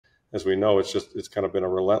as we know, it's kind of been a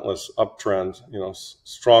relentless uptrend,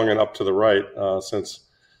 strong and up to the right since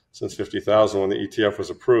 50,000 when the ETF was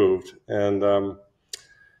approved. And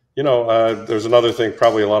there's another thing.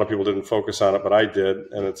 Probably a lot of people didn't focus on it, but I did,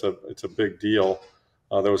 and it's a big deal.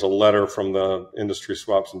 There was a letter from the Industry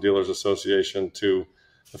Swaps and Dealers Association to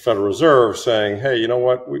the Federal Reserve saying, hey, you know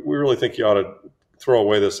what, we really think you ought to throw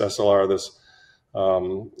away this SLR, this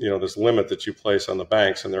limit that you place on the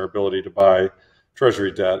banks and their ability to buy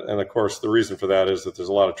Treasury debt. And of course, the reason for that is that there's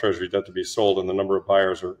a lot of Treasury debt to be sold, and the number of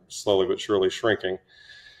buyers are slowly but surely shrinking.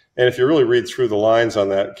 And if you really read through the lines on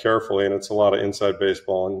that carefully, and it's a lot of inside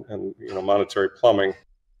baseball and monetary plumbing.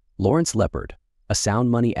 Lawrence Lepard, a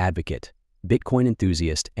sound money advocate, Bitcoin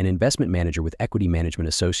enthusiast, and investment manager with Equity Management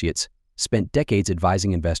Associates, spent decades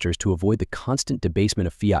advising investors to avoid the constant debasement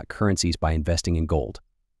of fiat currencies by investing in gold.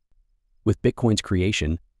 With Bitcoin's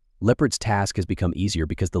creation, Lepard's task has become easier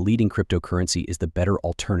because the leading cryptocurrency is the better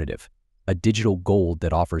alternative, a digital gold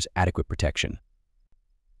that offers adequate protection.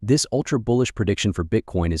 This ultra-bullish prediction for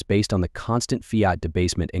Bitcoin is based on the constant fiat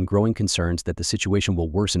debasement and growing concerns that the situation will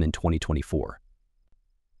worsen in 2024.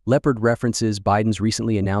 Lepard references Biden's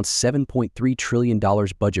recently announced $7.3 trillion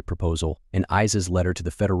budget proposal and ISA's letter to the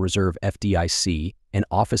Federal Reserve FDIC and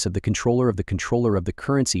Office of the Controller of the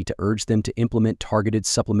Currency to urge them to implement targeted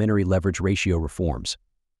supplementary leverage ratio reforms.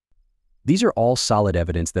 These are all solid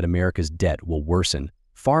evidence that America's debt will worsen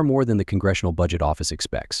far more than the Congressional Budget Office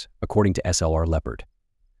expects, according to SLR Lepard.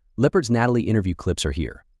 Lepard's Natalie interview clips are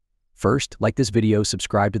here. First, like this video,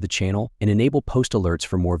 subscribe to the channel, and enable post alerts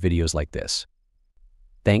for more videos like this.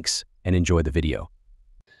 Thanks, and enjoy the video.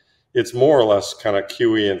 It's more or less kind of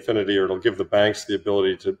QE infinity, or it'll give the banks the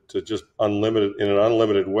ability to just in an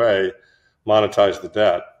unlimited way, monetize the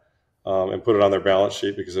debt and put it on their balance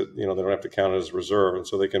sheet because they don't have to count it as reserve. And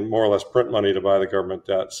so they can more or less print money to buy the government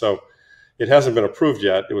debt. So it hasn't been approved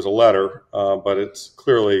yet. It was a letter, but it's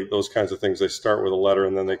clearly those kinds of things. They start with a letter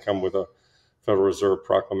and then they come with a Federal Reserve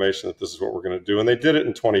proclamation that this is what we're going to do. And they did it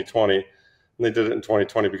in 2020. And they did it in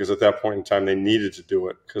 2020 because at that point in time, they needed to do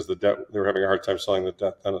it because the debt, they were having a hard time selling the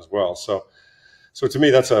debt then as well. So to me,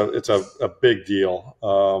 it's a big deal.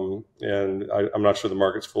 And I'm not sure the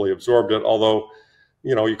market's fully absorbed it, although,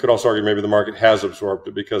 you could also argue maybe the market has absorbed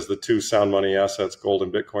it because the two sound money assets, gold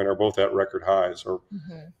and Bitcoin, are both at record highs or,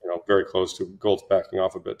 very close to. Gold's backing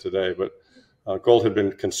off a bit today, but gold had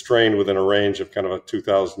been constrained within a range of kind of a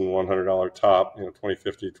 $2,100 top,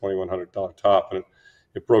 $2,050, $2,100 top. And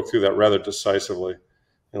it broke through that rather decisively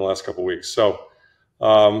in the last couple of weeks. So,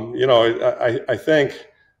 I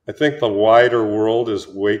think the wider world is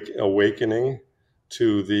awakening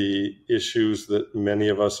to the issues that many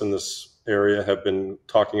of us in this area have been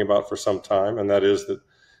talking about for some time, and that is that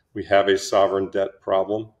we have a sovereign debt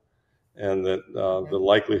problem, and that the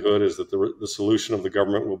likelihood is that the solution of the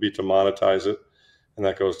government will be to monetize it, and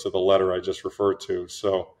that goes to the letter I just referred to.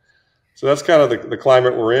 So that's kind of the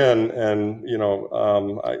climate we're in, and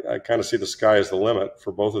I kind of see the sky as the limit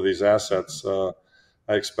for both of these assets. I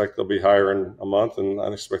expect they'll be higher in a month, and I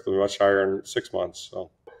expect they'll be much higher in 6 months.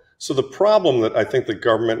 So the problem that I think the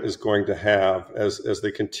government is going to have as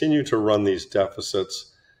they continue to run these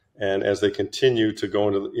deficits, and as they continue to go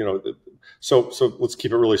into so let's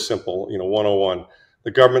keep it really simple. 101,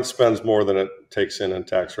 the government spends more than it takes in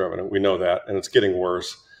tax revenue. We know that, and it's getting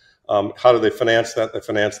worse. How do they finance that? They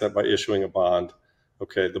finance that by issuing a bond.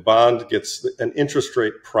 Okay, the bond gets an interest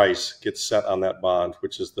rate price gets set on that bond,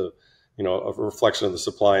 which is a reflection of the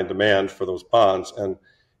supply and demand for those bonds. And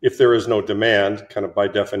if there is no demand, kind of by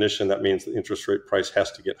definition, that means the interest rate price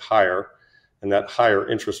has to get higher, and that higher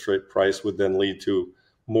interest rate price would then lead to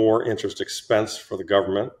more interest expense for the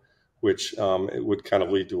government, which it would kind of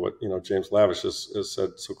lead to what James Lavish has said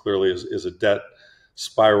so clearly is a debt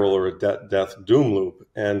spiral or a debt death doom loop.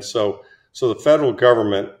 And so the federal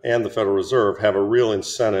government and the Federal Reserve have a real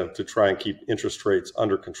incentive to try and keep interest rates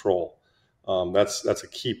under control. That's a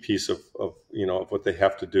key piece of what they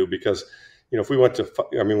have to do, because if we went to,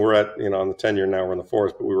 we're at, on the 10-year now, we're in the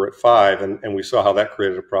 4s, but we were at 5, and we saw how that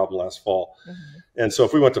created a problem last fall. And so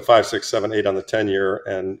if we went to 5, 6, 7, 8 on the 10-year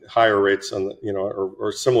and higher rates on the,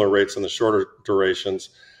 or similar rates on the shorter durations,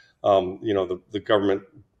 the government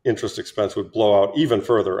interest expense would blow out even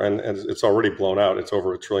further. And it's already blown out. It's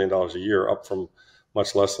over $1 trillion a year, up from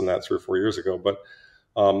much less than that 3 or 4 years ago. But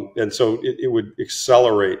and so it would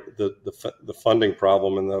accelerate the funding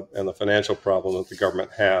problem and the financial problem that the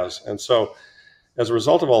government has. And so as a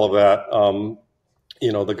result of all of that,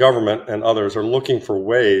 the government and others are looking for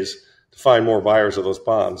ways to find more buyers of those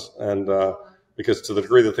bonds. And because to the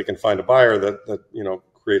degree that they can find a buyer that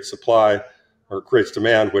creates supply, or creates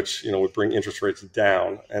demand, which would bring interest rates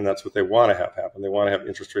down, and that's what they want to have happen. They want to have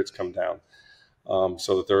interest rates come down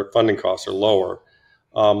so that their funding costs are lower.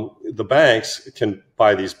 The banks can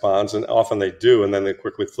buy these bonds, and often they do, and then they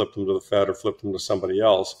quickly flip them to the Fed or flip them to somebody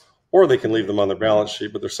else, or they can leave them on their balance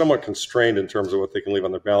sheet, but they're somewhat constrained in terms of what they can leave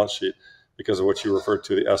on their balance sheet because of what you referred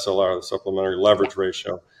to, the SLR, the supplementary leverage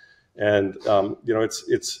ratio. And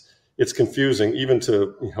it's confusing, even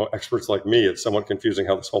to experts like me. It's somewhat confusing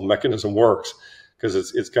how this whole mechanism works because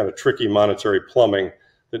it's kind of tricky monetary plumbing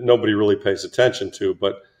that nobody really pays attention to.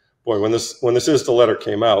 But boy, when this ISDA letter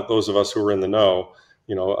came out, those of us who were in the know,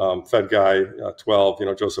 Fed Guy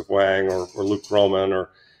 12, Joseph Wang or Luke Roman, or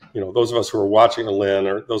those of us who are watching Lynn,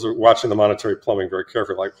 or those who are watching the monetary plumbing very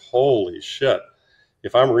carefully, like, holy shit,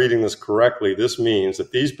 if I'm reading this correctly, this means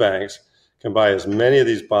that these banks can buy as many of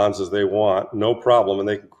these bonds as they want, no problem, and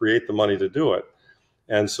they can create the money to do it.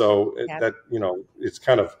 And so it's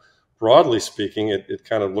kind of, broadly speaking, it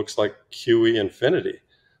kind of looks like QE infinity.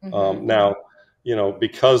 Mm-hmm. Now,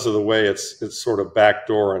 because of the way it's sort of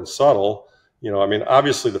backdoor and subtle,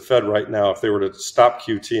 obviously the Fed right now, if they were to stop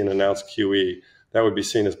QT and announce QE, that would be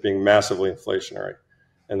seen as being massively inflationary.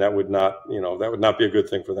 And that would not be a good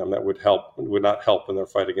thing for them. That would not help in their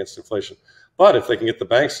fight against inflation. But if they can get the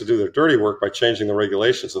banks to do their dirty work by changing the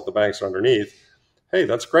regulations that the banks are underneath, hey,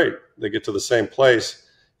 that's great. They get to the same place.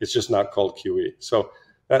 It's just not called QE. So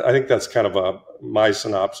I think that's kind of my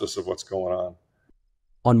synopsis of what's going on.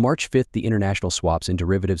 On March 5th, the International Swaps and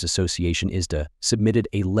Derivatives Association, ISDA, submitted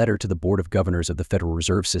a letter to the Board of Governors of the Federal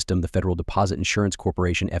Reserve System, the Federal Deposit Insurance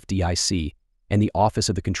Corporation, FDIC, and the Office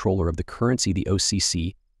of the Comptroller of the Currency, the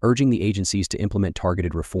OCC, urging the agencies to implement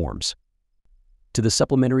targeted reforms to the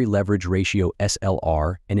Supplementary Leverage Ratio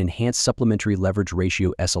SLR and Enhanced Supplementary Leverage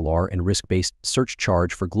Ratio SLR and Risk-Based Search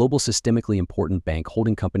Charge for global systemically important bank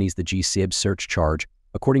holding companies, the GSIB search charge.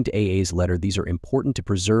 According to AA's letter, these are important to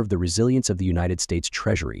preserve the resilience of the United States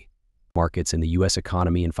Treasury markets and the U.S.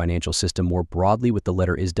 economy and financial system more broadly. With the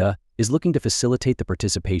letter, ISDA is looking to facilitate the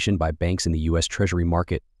participation by banks in the U.S. Treasury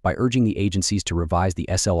market by urging the agencies to revise the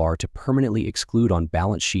SLR to permanently exclude on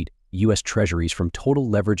balance sheet U.S. Treasuries from total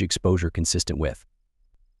leverage exposure consistent with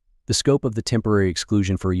the scope of the temporary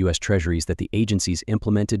exclusion for U.S. Treasuries that the agencies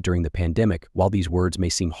implemented during the pandemic. While these words may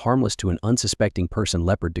seem harmless to an unsuspecting person,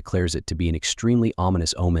 Lepard declares it to be an extremely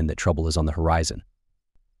ominous omen that trouble is on the horizon.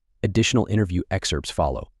 Additional interview excerpts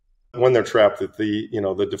follow. When they're trapped, that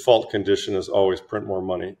the default condition is always print more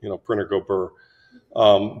money, print or go burr.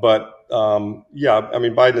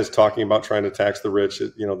 Biden is talking about trying to tax the rich.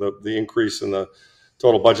 The increase in the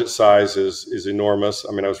total budget size is enormous.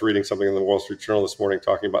 I was reading something in the Wall Street Journal this morning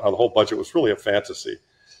talking about how the whole budget was really a fantasy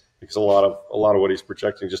because a lot of what he's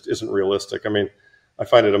projecting just isn't realistic. I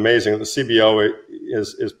find it amazing that the CBO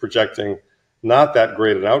is projecting not that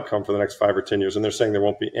great an outcome for the next 5 or 10 years, and they're saying there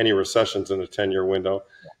won't be any recessions in a 10-year window,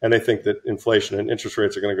 and they think that inflation and interest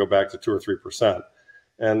rates are going to go back to 2 or 3%.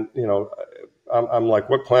 And I'm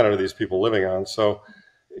like, what planet are these people living on? So,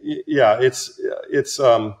 yeah,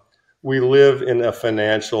 we live in a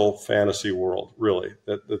financial fantasy world, really,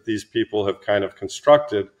 that these people have kind of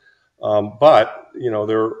constructed. But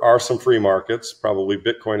there are some free markets. Probably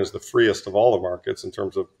Bitcoin is the freest of all the markets in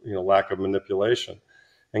terms of lack of manipulation.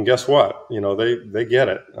 And guess what? They get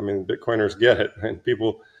it. Bitcoiners get it, and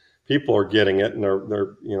people are getting it, and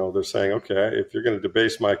they're saying, okay, if you're going to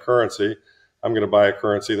debase my currency, I'm going to buy a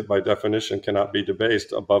currency that by definition cannot be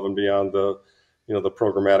debased above and beyond the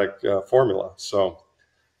programmatic formula. So.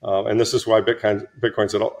 And this is why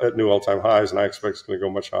Bitcoin's at new all-time highs, and I expect it's going to go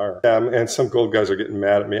much higher. And some gold guys are getting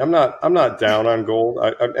mad at me. I'm not down on gold,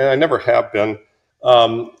 and I never have been.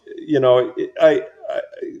 I'm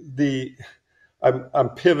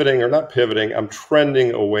pivoting, or not pivoting. I'm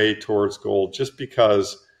trending away towards gold just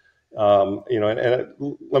because. Let me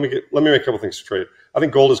make a couple things straight. I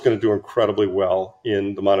think gold is going to do incredibly well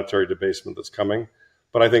in the monetary debasement that's coming,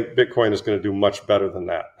 but I think Bitcoin is going to do much better than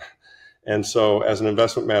that. And so as an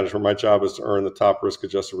investment manager, my job is to earn the top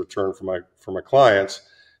risk-adjusted return for my clients.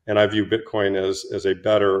 And I view Bitcoin as a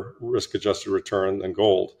better risk-adjusted return than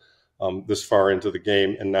gold this far into the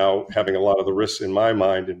game. And now having a lot of the risks in my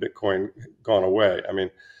mind in Bitcoin gone away.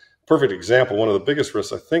 Perfect example, one of the biggest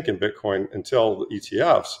risks I think in Bitcoin until the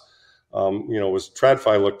ETFs, was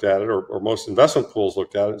TradFi looked at it, or most investment pools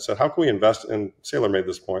looked at it and said, how can we invest, and Saylor made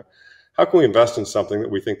this point, how can we invest in something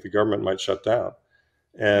that we think the government might shut down?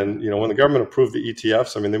 And, when the government approved the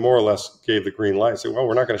ETFs, they more or less gave the green light, say, well,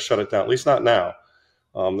 we're not going to shut it down, at least not now.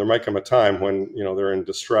 There might come a time when, they're in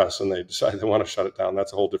distress and they decide they want to shut it down.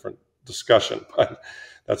 That's a whole different discussion, but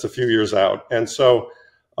that's a few years out. And so,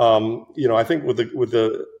 I think with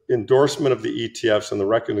the endorsement of the ETFs and the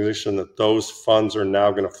recognition that those funds are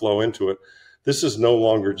now going to flow into it, this is no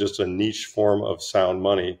longer just a niche form of sound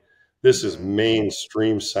money. This is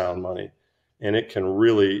mainstream sound money, and it can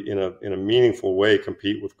really, in a meaningful way,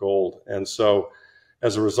 compete with gold. And so,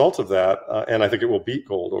 as a result of that, and I think it will beat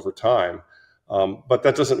gold over time. But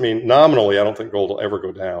that doesn't mean nominally, I don't think gold will ever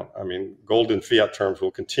go down. I mean, gold in fiat terms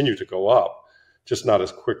will continue to go up, just not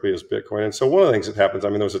as quickly as Bitcoin. And so one of the things that happens, I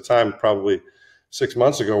mean, there was a time probably 6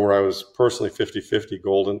 months ago where I was personally 50-50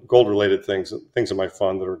 gold and gold related things in my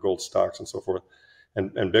fund that are gold stocks and so forth,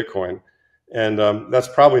 and Bitcoin. And that's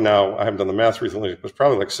probably now, I haven't done the math recently, it was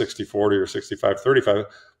probably like 60-40 or 65-35,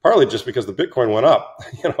 partly just because the Bitcoin went up.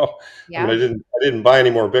 Yeah. I mean, I didn't buy any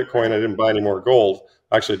more Bitcoin, I didn't buy any more gold.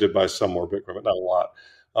 Actually, I did buy some more Bitcoin, but not a lot.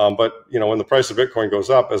 But when the price of Bitcoin goes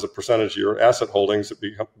up as a percentage of your asset holdings, it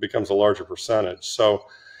becomes a larger percentage. So,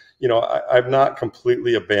 I've not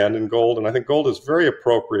completely abandoned gold, and I think gold is very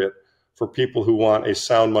appropriate for people who want a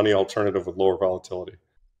sound money alternative with lower volatility.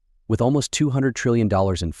 With almost $200 trillion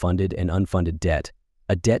in funded and unfunded debt,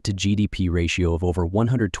 a debt-to-GDP ratio of over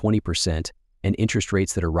 120%, and interest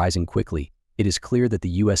rates that are rising quickly, it is clear that the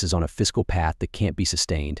U.S. is on a fiscal path that can't be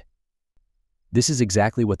sustained. This is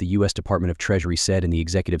exactly what the U.S. Department of Treasury said in the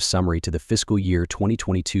executive summary to the fiscal year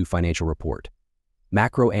 2022 financial report.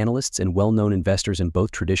 Macro analysts and well-known investors in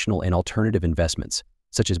both traditional and alternative investments,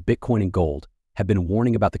 such as Bitcoin and gold, have been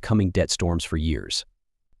warning about the coming debt storms for years.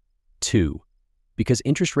 2. Because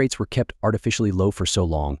interest rates were kept artificially low for so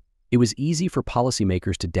long, it was easy for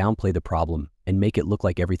policymakers to downplay the problem and make it look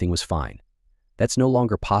like everything was fine. That's no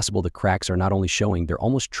longer possible. The cracks are not only showing, they're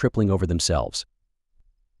almost tripling over themselves.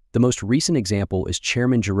 The most recent example is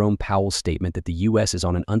Chairman Jerome Powell's statement that the U.S. is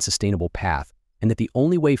on an unsustainable path and that the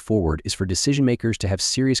only way forward is for decision makers to have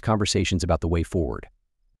serious conversations about the way forward.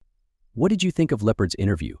 What did you think of Lepard's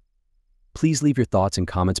interview? Please leave your thoughts and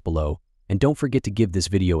comments below, and don't forget to give this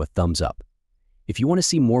video a thumbs up. If you want to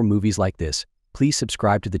see more movies like this, please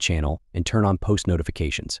subscribe to the channel and turn on post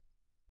notifications.